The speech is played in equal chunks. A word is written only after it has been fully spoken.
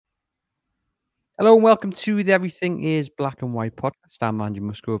Hello and welcome to the Everything is Black and White podcast. I'm Andrew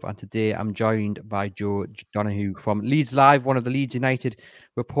Musgrove, and today I'm joined by Joe Donahue from Leeds Live, one of the Leeds United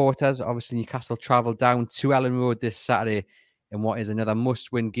reporters. Obviously, Newcastle travelled down to Ellen Road this Saturday in what is another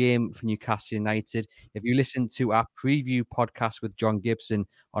must-win game for Newcastle United. If you listen to our preview podcast with John Gibson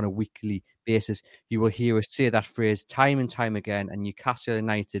on a weekly basis, you will hear us say that phrase time and time again, and Newcastle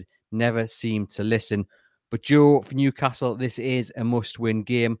United never seem to listen. But Joe, for Newcastle, this is a must-win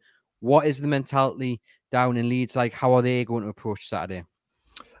game. What is the mentality down in Leeds like? How are they going to approach Saturday?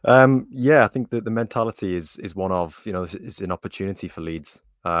 Yeah, I think that the mentality is one of, it's an opportunity for Leeds.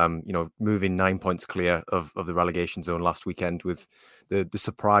 Moving 9 points clear of the relegation zone last weekend with the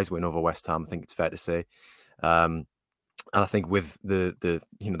surprise win over West Ham, I think it's fair to say. And I think with the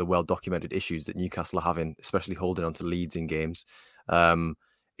well documented issues that Newcastle are having, especially holding on to leads in games,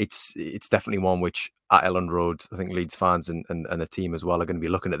 it's definitely one which at Ellen Road, I think Leeds fans and the team as well are going to be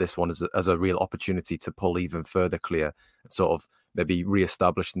looking at this one as a real opportunity to pull even further clear and sort of maybe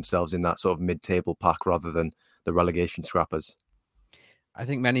re-establish themselves in that sort of mid-table pack rather than the relegation scrappers. I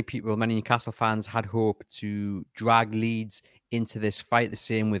think many Newcastle fans had hope to drag Leeds into this fight. The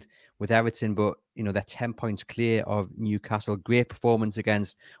same with Everton, but they're 10 points clear of Newcastle. Great performance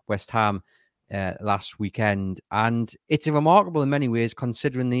against West Ham last weekend, and it's remarkable in many ways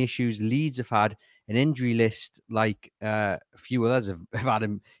considering the issues Leeds have had. An injury list like a few others have had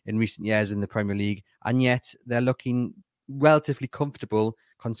in recent years in the Premier League, and yet they're looking relatively comfortable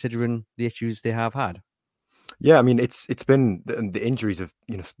considering the issues they have had. Yeah, I mean, it's been the injuries have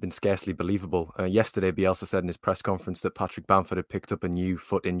been scarcely believable. Yesterday, Bielsa said in his press conference that Patrick Bamford had picked up a new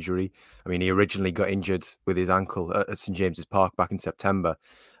foot injury. I mean, he originally got injured with his ankle at St James's Park back in September.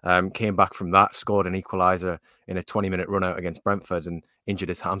 Came back from that, scored an equaliser in a 20-minute run out against Brentford, and injured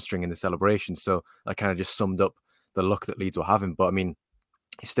his hamstring in the celebration. So that kind of just summed up the luck that Leeds were having. But I mean,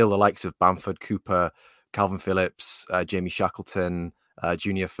 still the likes of Bamford, Cooper, Calvin Phillips, Jamie Shackleton,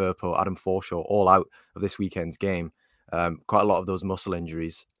 Junior Firpo, Adam Forshaw, all out of this weekend's game. Quite a lot of those muscle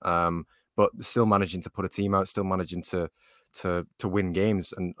injuries, but still managing to put a team out, still managing to win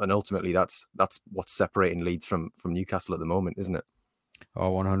games, and ultimately that's what's separating Leeds from Newcastle at the moment, isn't it?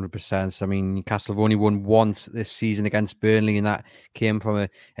 Oh, 100%. I mean, Newcastle have only won once this season against Burnley, and that came from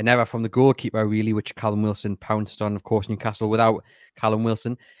an error from the goalkeeper, really, which Callum Wilson pounced on. Of course, Newcastle without Callum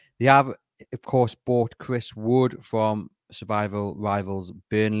Wilson. They have, of course, bought Chris Wood from survival rivals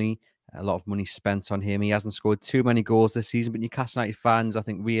Burnley. A lot of money spent on him. He hasn't scored too many goals this season, but Newcastle United fans, I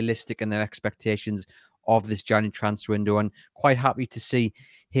think, realistic in their expectations of this January transfer window, and quite happy to see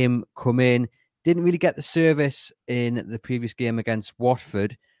him come in. Didn't really get the service in the previous game against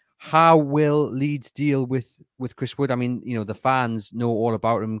Watford. How will Leeds deal with Chris Wood? I mean, the fans know all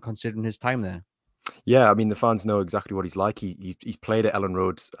about him considering his time there. Yeah, I mean, the fans know exactly what he's like. He's played at Ellen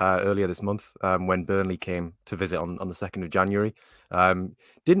Road earlier this month when Burnley came to visit on the 2nd of January.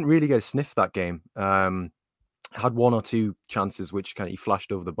 Didn't really get a sniff that game. Had one or two chances which kind of he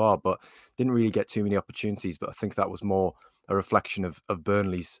flashed over the bar, but didn't really get too many opportunities. But I think that was more a reflection of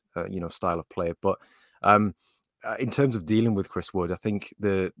Burnley's style of play. But in terms of dealing with Chris Wood, I think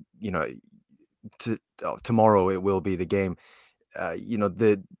tomorrow it will be the game.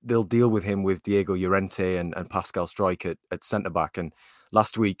 They'll deal with him with Diego Llorente and Pascal Struijk at centre back. And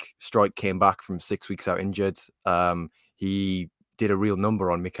last week, Struijk came back from 6 weeks out injured. He did a real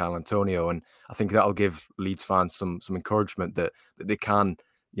number on Michail Antonio, and I think that'll give Leeds fans some encouragement that they can,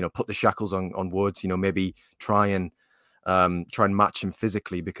 put the shackles on Woods. Maybe try and match him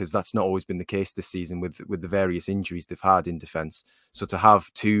physically, because that's not always been the case this season with the various injuries they've had in defence. So to have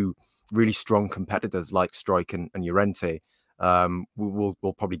two really strong competitors like Struijk and Llorente, will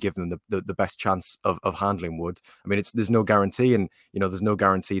probably give them the best chance of handling Wood. I mean, there's no guarantee, and there's no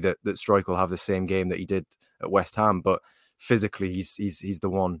guarantee that Struijk will have the same game that he did at West Ham, but physically he's the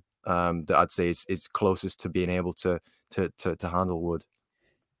one that I'd say is closest to being able to handle Wood.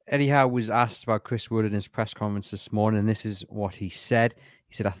 Eddie Howe was asked about Chris Wood in his press conference this morning, and this is what he said.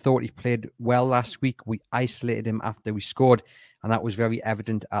 He said, "I thought he played well last week. We isolated him after we scored, and that was very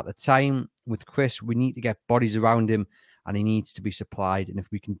evident at the time. With Chris, we need to get bodies around him, and he needs to be supplied. And if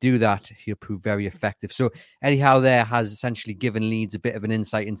we can do that, he'll prove very effective." So Eddie Howe there has essentially given Leeds a bit of an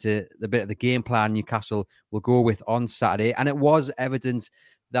insight into the bit of the game plan Newcastle will go with on Saturday. And it was evident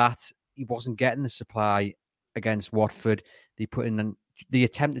that he wasn't getting the supply against Watford. They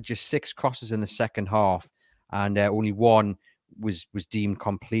attempted just 6 crosses in the second half, and only one was deemed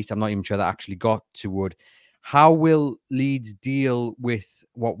complete. I'm not even sure that actually got to Wood. How will Leeds deal with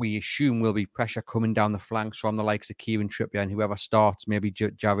what we assume will be pressure coming down the flanks from the likes of Kieran Trippier and whoever starts, maybe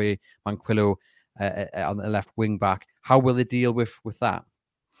Javi Manquillo on the left wing back? How will they deal with that?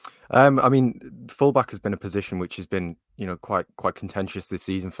 I mean, fullback has been a position which has been, quite contentious this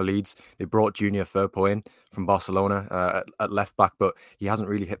season for Leeds. They brought Junior Firpo in from Barcelona at left back, but he hasn't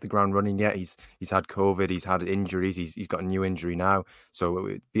really hit the ground running yet. He's had COVID, he's had injuries, he's got a new injury now, so it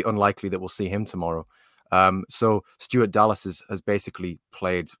would be unlikely that we'll see him tomorrow. So Stuart Dallas has basically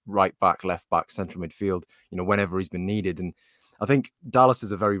played right back, left back, central midfield, whenever he's been needed. And I think Dallas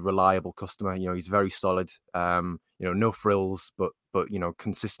is a very reliable customer. He's very solid. No frills, but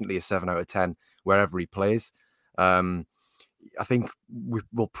consistently a 7 out of 10 wherever he plays. I think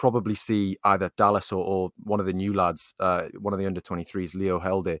we'll probably see either Dallas or one of the new lads, one of the under-23s, Leo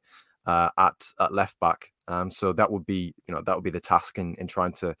Helde, at left back. So that would be the task in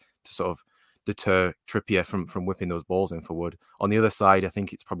trying to sort of deter Trippier from whipping those balls in for Wood. On the other side, I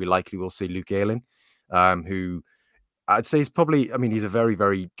think it's probably likely we'll see Luke Ayling, who I'd say he's probably. I mean, he's a very,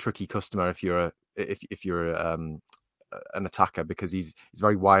 very tricky customer if you're an attacker, because he's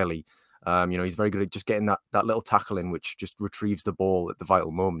very wily. He's very good at just getting that little tackle in, which just retrieves the ball at the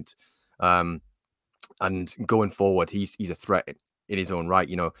vital moment. And going forward, he's a threat in his own right.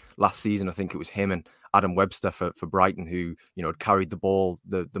 Last season I think it was him and Adam Webster for Brighton who had carried the ball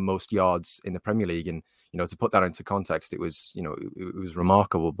the most yards in the Premier League, and to put that into context, it was it was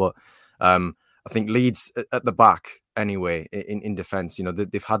remarkable. But I think Leeds at the back anyway in defence,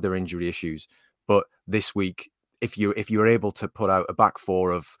 they've had their injury issues, but this week if you're able to put out a back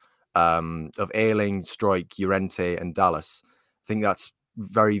four of Ayling, Struijk, Llorente, and Dallas, I think that's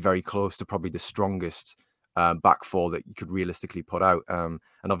very, very close to probably the strongest back four that you could realistically put out. And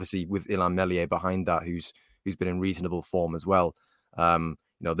obviously with Illan Meslier behind that, who's been in reasonable form as well.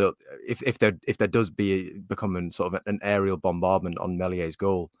 If there does become sort of an aerial bombardment on Mellier's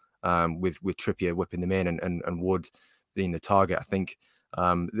goal, with Trippier whipping them in and Wood being the target, I think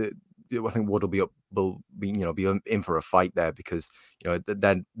Wood will be in for a fight there, because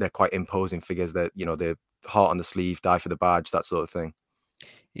they're quite imposing figures. That they're heart on the sleeve, die for the badge, that sort of thing.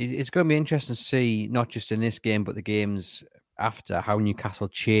 It's going to be interesting to see, not just in this game, but the games after, how Newcastle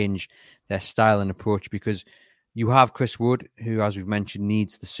change their style and approach, because you have Chris Wood, who, as we've mentioned,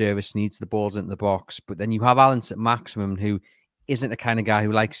 needs the service, needs the balls into the box. But then you have Allan Saint-Maximin, who isn't the kind of guy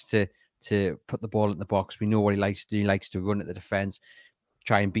who likes to put the ball in the box. We know what he likes to do. He likes to run at the defence,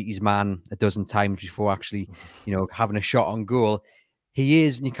 try and beat his man a dozen times before actually, having a shot on goal. He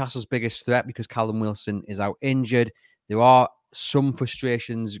is Newcastle's biggest threat because Callum Wilson is out injured. There are some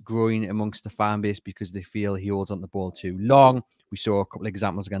frustrations growing amongst the fan base because they feel he holds on the ball too long. We saw a couple of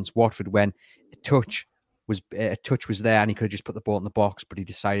examples against Watford when a touch was there and he could have just put the ball in the box, but he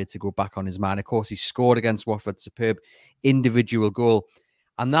decided to go back on his man. Of course, he scored against Watford, superb individual goal.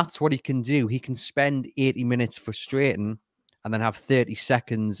 And that's what he can do. He can spend 80 minutes frustrating and then have 30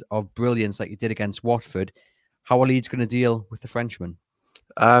 seconds of brilliance like he did against Watford. How are Leeds going to deal with the Frenchman?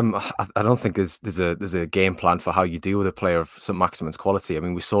 I don't think there's a game plan for how you deal with a player of Saint-Maximin's quality. I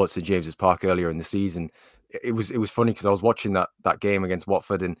mean, we saw it at St James's Park earlier in the season. It was funny because I was watching that game against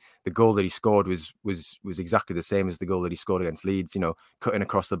Watford, and the goal that he scored was exactly the same as the goal that he scored against Leeds. Cutting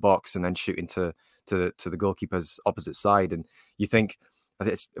across the box and then shooting to the goalkeeper's opposite side. And you think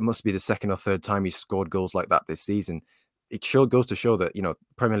it must be the second or third time he's scored goals like that this season. It goes to show that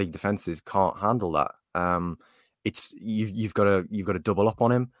Premier League defenses can't handle that. You've got to double up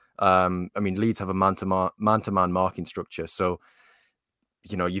on him. I mean, Leeds have a man-to-man marking structure, so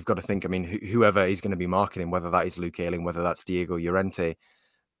you've got to think. I mean, whoever is going to be marking him, whether that is Luke Ayling, whether that's Diego Llorente,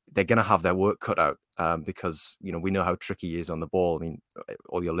 they're going to have their work cut out because we know how tricky he is on the ball. I mean,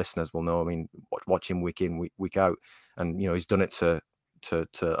 all your listeners will know. I mean, watch him week in, week out, and he's done it to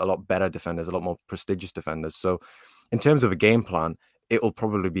a lot better defenders, a lot more prestigious defenders. So, in terms of a game plan, it'll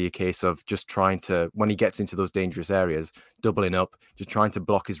probably be a case of just trying to, when he gets into those dangerous areas, doubling up, just trying to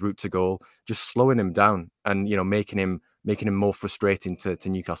block his route to goal, just slowing him down and, making him more frustrating to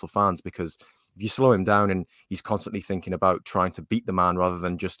Newcastle fans. Because if you slow him down and he's constantly thinking about trying to beat the man rather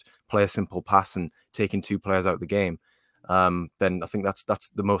than just play a simple pass and taking two players out of the game, then I think that's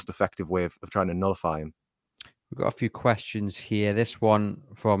the most effective way of trying to nullify him. We've got a few questions here. This one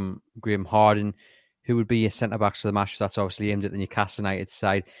from Graham Harden. Who would be your centre-backs for the match? That's obviously aimed at the Newcastle United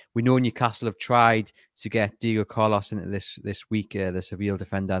side. We know Newcastle have tried to get Diego Carlos into this week, the Seville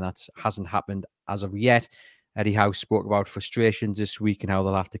defender, and that hasn't happened as of yet. Eddie Howe spoke about frustrations this week and how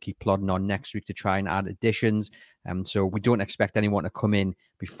they'll have to keep plodding on next week to try and add additions. So we don't expect anyone to come in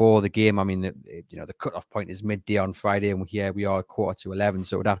before the game. I mean, the cut-off point is midday on Friday, and here we are 11:15,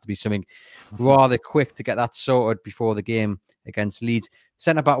 so it would have to be something rather quick to get that sorted before the game against Leeds.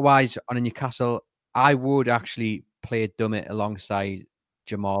 Centre-back-wise, on a Newcastle, I would actually play Dummett alongside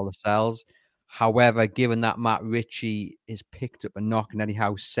Jamal Lascelles. However, given that Matt Ritchie is picked up a knock, and Eddie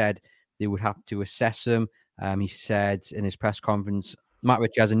Howe said they would have to assess him. He said in his press conference, Matt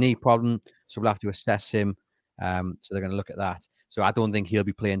Ritchie has a knee problem, so we'll have to assess him. So they're going to look at that. So I don't think he'll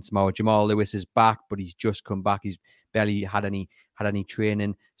be playing tomorrow. Jamal Lewis is back, but he's just come back. He's barely had any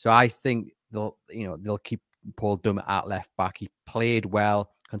training. So I think they'll keep Paul Dummett at left back. He played well,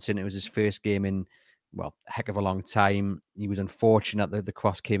 considering it was his first game in, well, a heck of a long time. He was unfortunate that the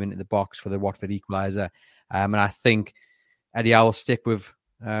cross came into the box for the Watford equaliser. And I think Eddie Howe will stick with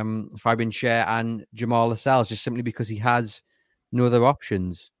Fabian Schär and Jamal Lascelles just simply because he has no other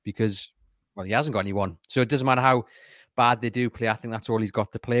options, because, well, he hasn't got anyone. So it doesn't matter how bad they do play. I think that's all he's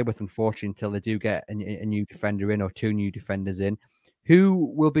got to play with, unfortunately, until they do get a new defender in, or two new defenders in.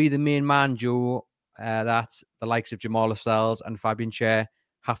 Who will be the main man, Joe, that the likes of Jamal Lascelles and Fabian Schär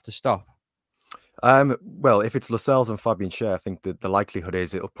have to stop? Well, if it's Lascelles and Fabian Schär, I think that the likelihood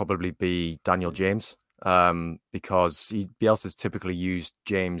is it'll probably be Daniel James, because Bielsa's typically used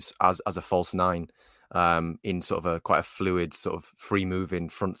James as a false nine, in sort of quite a fluid, sort of free moving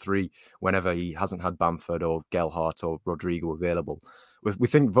front three whenever he hasn't had Bamford or Gelhardt or Rodrigo available. We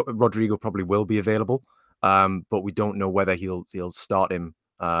think Rodrigo probably will be available, but we don't know whether he'll start him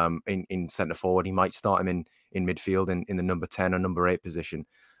in centre forward. He might start him in midfield in the number 10 or number 8 position.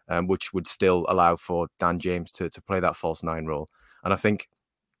 Which would still allow for Dan James to play that false nine role. And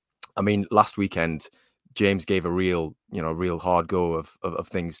I mean, last weekend, James gave a real hard go of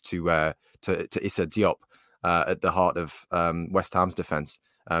things to Issa Diop at the heart of West Ham's defence,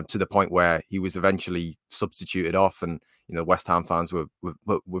 to the point where he was eventually substituted off. And, West Ham fans were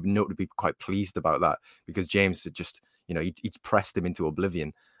notably quite pleased about that, because James had just, he pressed him into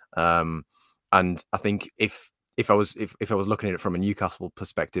oblivion. And I think if I was looking at it from a Newcastle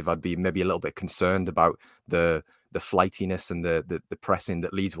perspective, I'd be maybe a little bit concerned about the flightiness and the pressing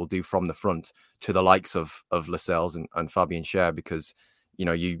that Leeds will do from the front to the likes of Lascelles and Fabian Schär, because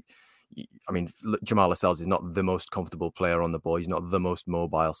Jamal Lascelles is not the most comfortable player on the ball. He's not the most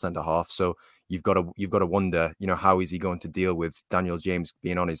mobile centre half. So you've got to wonder, how is he going to deal with Daniel James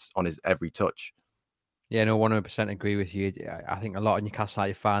being on his every touch? Yeah, no, 100% agree with you. I think a lot of Newcastle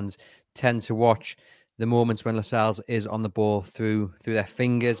United fans tend to watch the moments when Lascelles is on the ball through their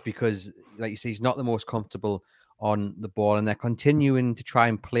fingers, because, like you say, he's not the most comfortable on the ball, and they're continuing to try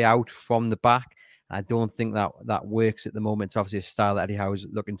and play out from the back. I don't think that works at the moment. It's obviously a style that Eddie Howe is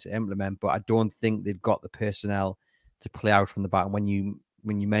looking to implement, but I don't think they've got the personnel to play out from the back. And when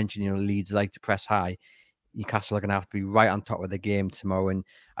you mention, Leeds like to press high, Newcastle are going to have to be right on top of the game tomorrow. And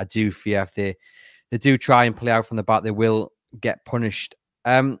I do fear if they do try and play out from the back, they will get punished.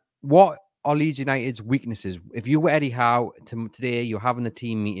 What are Leeds United's weaknesses? If you were Eddie Howe today, you're having the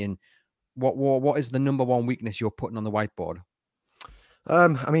team meeting, what is the number one weakness you're putting on the whiteboard?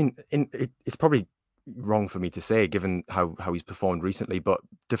 It's probably wrong for me to say, given how he's performed recently, but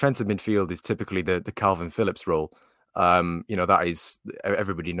defensive midfield is typically the Calvin Phillips role. That is,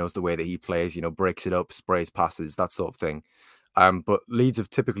 everybody knows the way that he plays, breaks it up, sprays passes, that sort of thing. But Leeds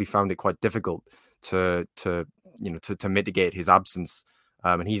have typically found it quite difficult to mitigate his absence.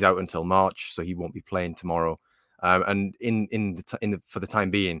 And he's out until March, so he won't be playing tomorrow. And for the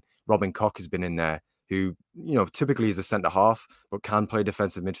time being, Robin Koch has been in there, who typically is a centre half, but can play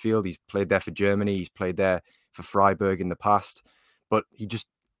defensive midfield. He's played there for Germany. He's played there for Freiburg in the past, but he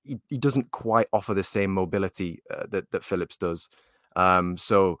doesn't quite offer the same mobility that Phillips does.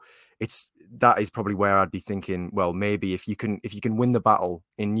 So that is probably where I'd be thinking, well, maybe if you can win the battle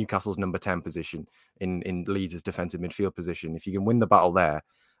in Newcastle's number 10 position, in Leeds' defensive midfield position, if you can win the battle there,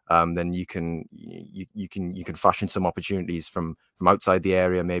 then you can fashion some opportunities from outside the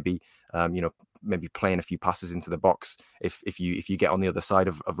area, maybe maybe playing a few passes into the box if you get on the other side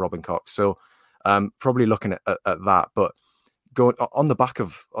of Robin Koch. So probably looking at that, but going on the back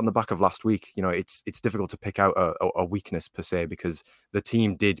of last week, it's difficult to pick out a weakness per se, because the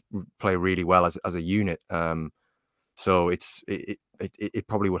team did play really well as a unit. So it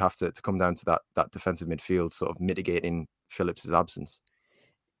probably would have to come down to that defensive midfield sort of mitigating Phillips's absence.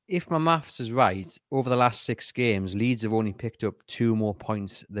 If my maths is right, over the last 6 games, Leeds have only picked up 2 more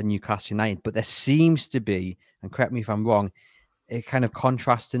points than Newcastle United. But there seems to be, and correct me if I'm wrong, a kind of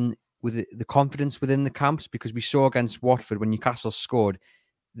contrasting with the confidence within the camps, because we saw against Watford when Newcastle scored,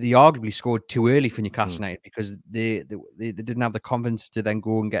 they arguably scored too early for Newcastle United, because they didn't have the confidence to then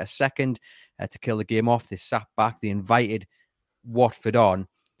go and get a second to kill the game off. They sat back, they invited Watford on.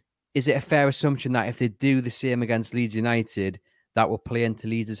 Is it a fair assumption that if they do the same against Leeds United, that will play into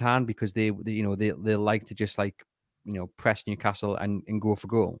Leeds' hand, because they like to just press Newcastle and go for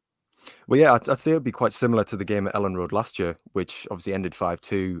goal? Well, yeah, I'd say it would be quite similar to the game at Ellen Road last year, which obviously ended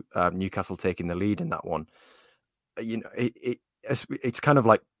 5-2. Newcastle taking the lead in that one. You know, it's kind of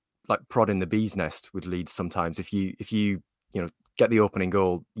like prodding the bee's nest with Leeds sometimes. If you get the opening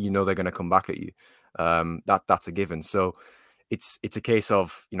goal, they're going to come back at you. That's a given. So it's a case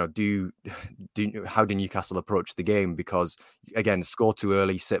of do how do Newcastle approach the game? Because again, score too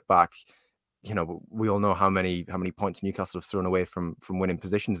early, sit back. We all know how many points Newcastle have thrown away from winning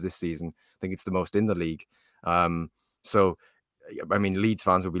positions this season. I think it's the most in the league. So, I mean, Leeds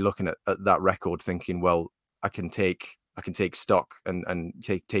fans will be looking at that record, thinking, well, I can take stock and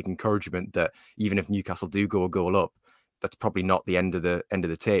take encouragement that even if Newcastle do go a goal up, that's probably not the end of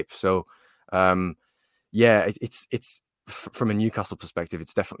the tape. So, yeah, it's from a Newcastle perspective,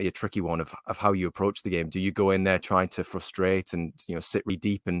 it's definitely a tricky one of how you approach the game. Do you go in there trying to frustrate and sit really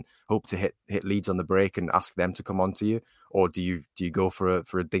deep and hope to hit Leeds on the break and ask them to come on to you, or do you go for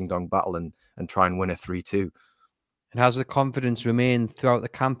a ding dong battle and try and win a 3-2? And has the confidence remained throughout the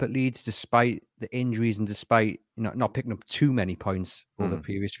camp at Leeds despite the injuries and despite not picking up too many points over the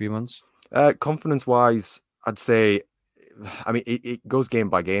previous 3 months? Confidence wise, I'd say, I mean, it goes game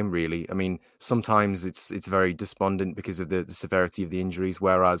by game, really. I mean, sometimes it's very despondent because of the severity of the injuries,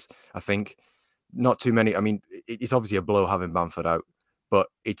 whereas I think not too many. I mean, it's obviously a blow having Bamford out, but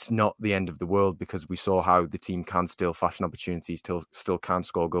it's not the end of the world because we saw how the team can still fashion opportunities, still can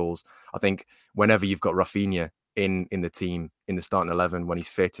score goals. I think whenever you've got Rafinha in the team, in the starting 11, when he's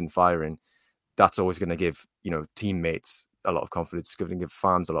fit and firing, that's always going to give teammates a lot of confidence, going to give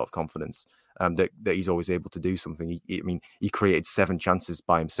fans a lot of confidence that he's always able to do something. He created 7 chances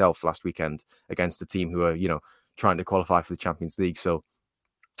by himself last weekend against a team who are trying to qualify for the Champions League. So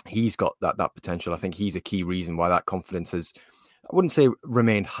he's got that potential. I think he's a key reason why that confidence has, I wouldn't say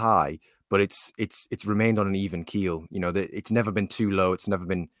remained high, but it's remained on an even keel. It's never been too low. It's never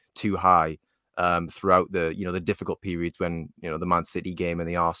been too high throughout the difficult periods when the Man City game and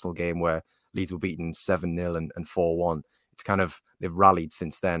the Arsenal game where Leeds were beaten 7-0 and 4-1. It's kind of, they've rallied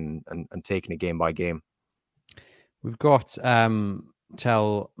since then and taken it game by game. We've got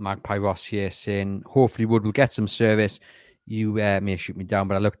Tell Magpie Ross here saying, hopefully Wood will get some service. You may shoot me down,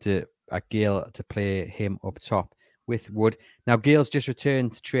 but I looked at Gayle to play him up top with Wood. Now, Gale's just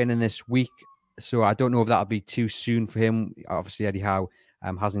returned to training this week, so I don't know if that'll be too soon for him. Obviously, Eddie Howe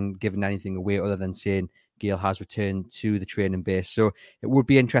hasn't given anything away other than saying Gayle has returned to the training base. So it would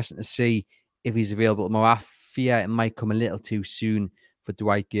be interesting to see if he's available tomorrow. I fear it might come a little too soon for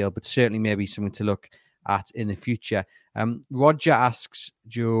Dwight Gayle, but certainly maybe something to look at in the future. Roger asks,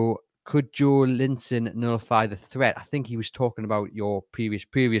 Joe, could Joelinton nullify the threat? I think he was talking about your previous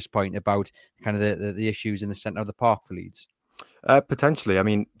point about kind of the issues in the centre of the park for Leeds. Potentially. I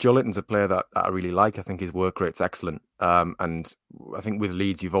mean, Joelinton's a player that I really like. I think his work rate's excellent. And I think with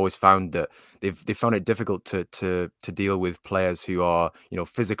Leeds, you've always found that they've found it difficult to deal with players who are,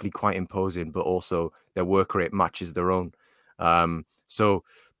 physically quite imposing, but also their work rate matches their own.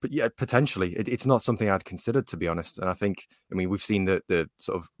 But yeah, potentially, it's not something I'd considered, to be honest. And I mean, we've seen the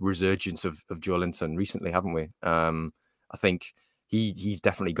sort of resurgence of Joelinton recently, haven't we? I think he's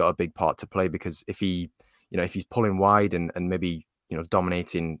definitely got a big part to play because if he's pulling wide and maybe,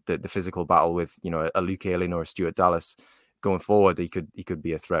 dominating the physical battle with, a Luke Ayling or a Stuart Dallas going forward, he could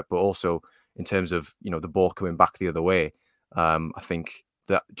be a threat. But also in terms of, the ball coming back the other way, I think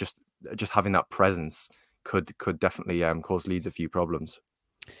that just having that presence could definitely cause Leeds a few problems.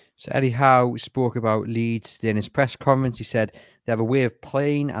 So Eddie Howe spoke about Leeds in his press conference. He said they have a way of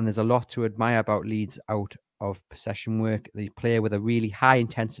playing and there's a lot to admire about Leeds out of possession work. They play with a really high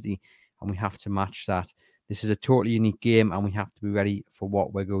intensity and we have to match that. This is a totally unique game and we have to be ready for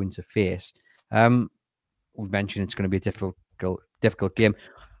what we're going to face. We've mentioned it's going to be a difficult game.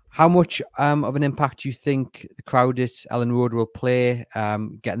 How much of an impact do you think the crowd at Ellen Road will play,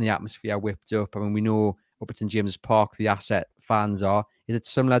 getting the atmosphere whipped up? I mean, we know up at St James's Park, the asset fans are. Is it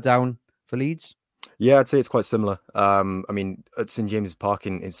similar down for Leeds? Yeah, I'd say it's quite similar. I mean, at St James's Park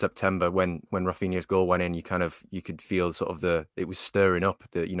in September, when Rafinha's goal went in, you could feel sort of it was stirring up.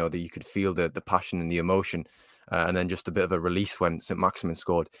 That you could feel the passion and the emotion, and then just a bit of a release when St Maximin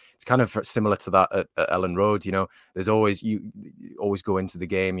scored. It's kind of similar to that at Ellen Road. There's always you always go into the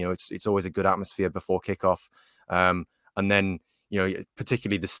game. It's always a good atmosphere before kickoff, and then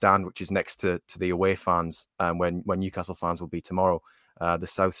particularly the stand, which is next to the away fans, when Newcastle fans will be tomorrow. The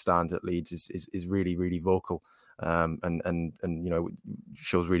South Stand at Leeds is really, really vocal, and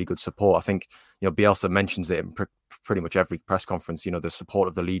shows really good support. I think Bielsa mentions it in pretty much every press conference. The support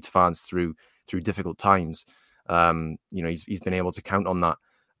of the Leeds fans through difficult times. He's been able to count on that.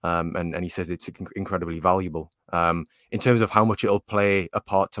 And he says it's incredibly valuable. In terms of how much it'll play a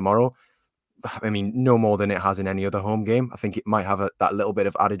part tomorrow, I mean, no more than it has in any other home game. I think it might have that little bit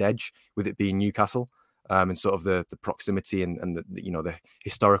of added edge with it being Newcastle, and sort of the proximity and the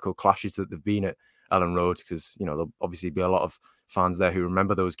historical clashes that they've been at Ellen Road, because there'll obviously be a lot of fans there who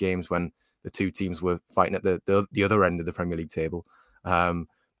remember those games when the two teams were fighting at the other end of the Premier League table.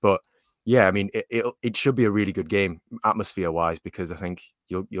 But yeah, I mean, it should be a really good game atmosphere wise, because I think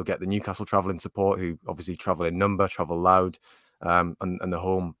you'll get the Newcastle travelling support, who obviously travel in number, travel loud, and the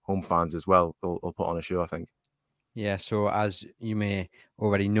home fans as well. Will put on a show, I think. Yeah, so as you may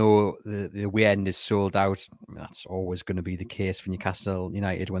already know, the away end is sold out. That's always going to be the case for Newcastle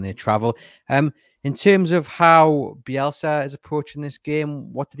United when they travel. In terms of how Bielsa is approaching this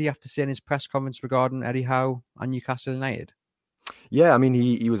game, what did he have to say in his press conference regarding Eddie Howe and Newcastle United? Yeah, I mean,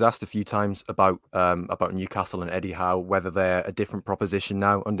 he was asked a few times about Newcastle and Eddie Howe, whether they're a different proposition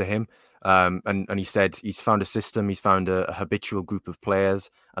now under him. And he said he's found a system, he's found a habitual group of players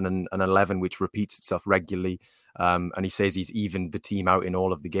and an 11 which repeats itself regularly. And he says he's evened the team out in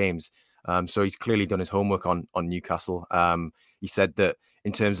all of the games. So he's clearly done his homework on Newcastle. He said that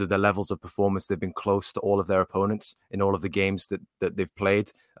in terms of their levels of performance, they've been close to all of their opponents in all of the games that they've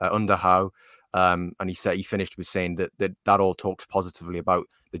played under Howe. And he finished with saying that all talks positively about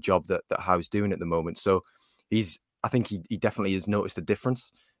the job that Howe's doing at the moment. So I think he definitely has noticed a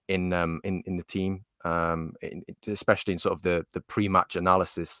difference in the team, especially in sort of the pre-match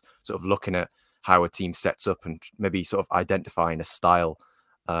analysis, sort of looking at how a team sets up and maybe sort of identifying a style.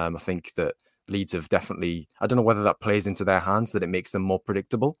 I think that Leeds have definitely, I don't know whether that plays into their hands, that it makes them more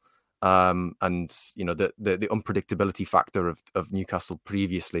predictable. And the unpredictability factor of Newcastle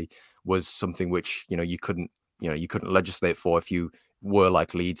previously was something which you couldn't legislate for if you were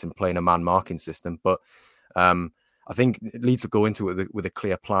like Leeds and playing a man marking system. But I think Leeds will go into it with a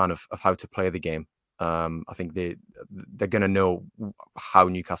clear plan of how to play the game. I think they're going to know how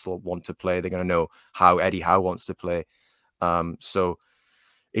Newcastle want to play. They're going to know how Eddie Howe wants to play. So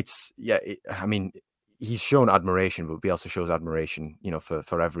I mean, he's shown admiration, but Bielsa shows admiration,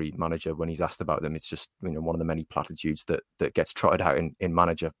 for every manager when he's asked about them. It's just, one of the many platitudes that gets trotted out in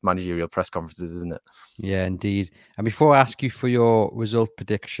managerial press conferences, isn't it? Yeah, indeed. And before I ask you for your result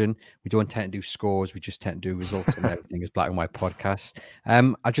prediction, we don't tend to do scores. We just tend to do results and everything as Black and White podcast.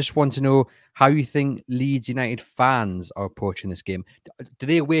 I just want to know how you think Leeds United fans are approaching this game. Do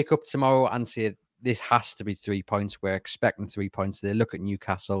they wake up tomorrow and say, this has to be 3 points? We're expecting 3 points. They look at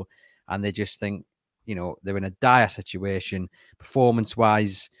Newcastle and they just think, they're in a dire situation,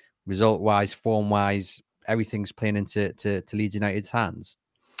 performance-wise, result-wise, form-wise. Everything's playing into Leeds United's hands.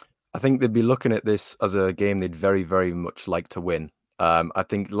 I think they'd be looking at this as a game they'd very, very much like to win. I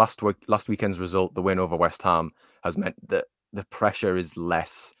think last weekend's result, the win over West Ham, has meant that the pressure is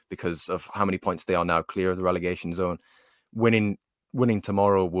less because of how many points they are now clear of the relegation zone. Winning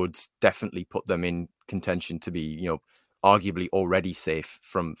tomorrow would definitely put them in contention to be, arguably already safe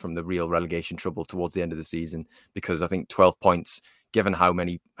from the real relegation trouble towards the end of the season. Because I think 12 points, given how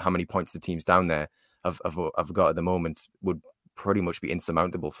many points the teams down there have got at the moment, would pretty much be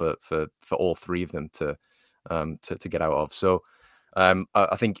insurmountable for all three of them to get out of. So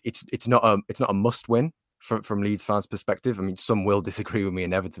I think it's not a must win from Leeds fans' perspective. I mean, some will disagree with me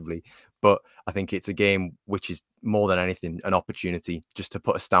inevitably, but I think it's a game which is more than anything an opportunity just to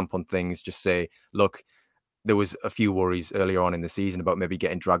put a stamp on things. Just say, look, there was a few worries earlier on in the season about maybe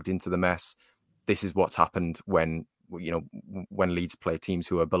getting dragged into the mess. This is what's happened when Leeds play teams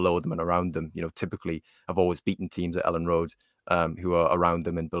who are below them and around them. Typically have always beaten teams at Ellen Road who are around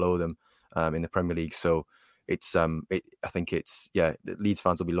them and below them in the Premier League. So it's I think Leeds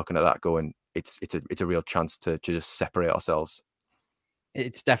fans will be looking at that going, it's a real chance to just separate ourselves.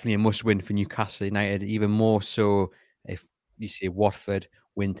 It's definitely a must win for Newcastle United, even more so if you see Watford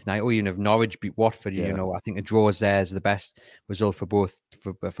win tonight, or even if Norwich beat Watford. Yeah. I think the draws there is the best result for both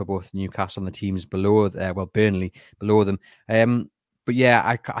Newcastle and the teams below there. Well, Burnley below them. But yeah,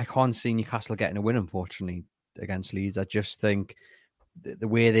 I can't see Newcastle getting a win, unfortunately, against Leeds. I just think the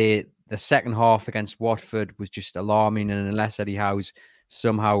way the second half against Watford was just alarming, and unless Eddie Howe's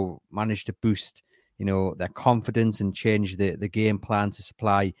somehow managed to boost their confidence and change the game plan to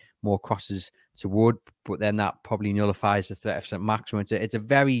supply more crosses to Wood, but then that probably nullifies the threat of St. Maximin. It's a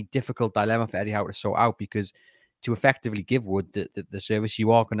very difficult dilemma for Eddie Howe to sort out, because to effectively give Wood the service,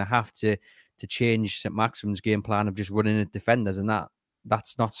 you are going to have to change St. Maximin's game plan of just running at defenders, and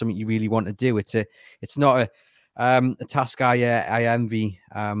that's not something you really want to do. It's not a task I envy.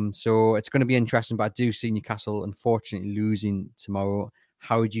 So it's going to be interesting, but I do see Newcastle unfortunately losing tomorrow.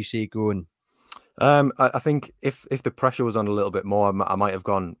 How would you see it going? I think if the pressure was on a little bit more, I might have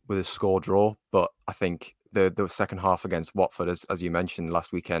gone with a score draw. But I think the second half against Watford, as you mentioned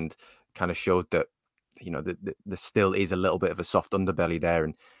last weekend, kind of showed that there still is a little bit of a soft underbelly there,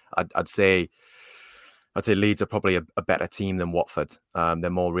 and I'd say Leeds are probably a better team than Watford. They're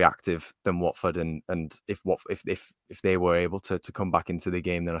more reactive than Watford, and if they were able to come back into the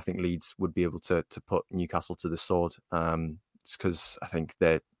game, then I think Leeds would be able to put Newcastle to the sword. Because I think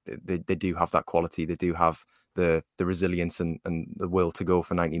they do have that quality. They do have the resilience and the will to go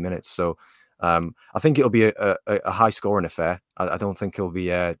for 90 minutes. So I think it'll be a high scoring affair. I don't think it'll be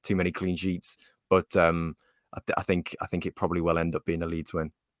too many clean sheets, but I think it probably will end up being a Leeds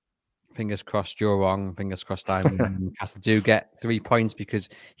win. Fingers crossed you're wrong. Fingers crossed I'm wrong. Newcastle do get 3 points, because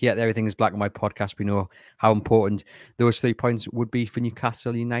here at Everything is Black on my podcast, we know how important those 3 points would be for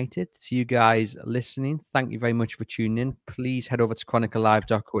Newcastle United. To you guys listening, thank you very much for tuning in. Please head over to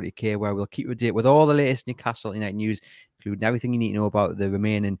chroniclelive.co.uk, where we'll keep you up to date with all the latest Newcastle United news, including everything you need to know about the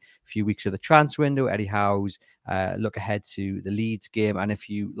remaining few weeks of the transfer window, Eddie Howe's look ahead to the Leeds game. And if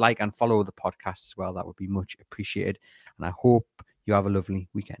you like and follow the podcast as well, that would be much appreciated. And I hope you have a lovely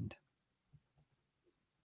weekend.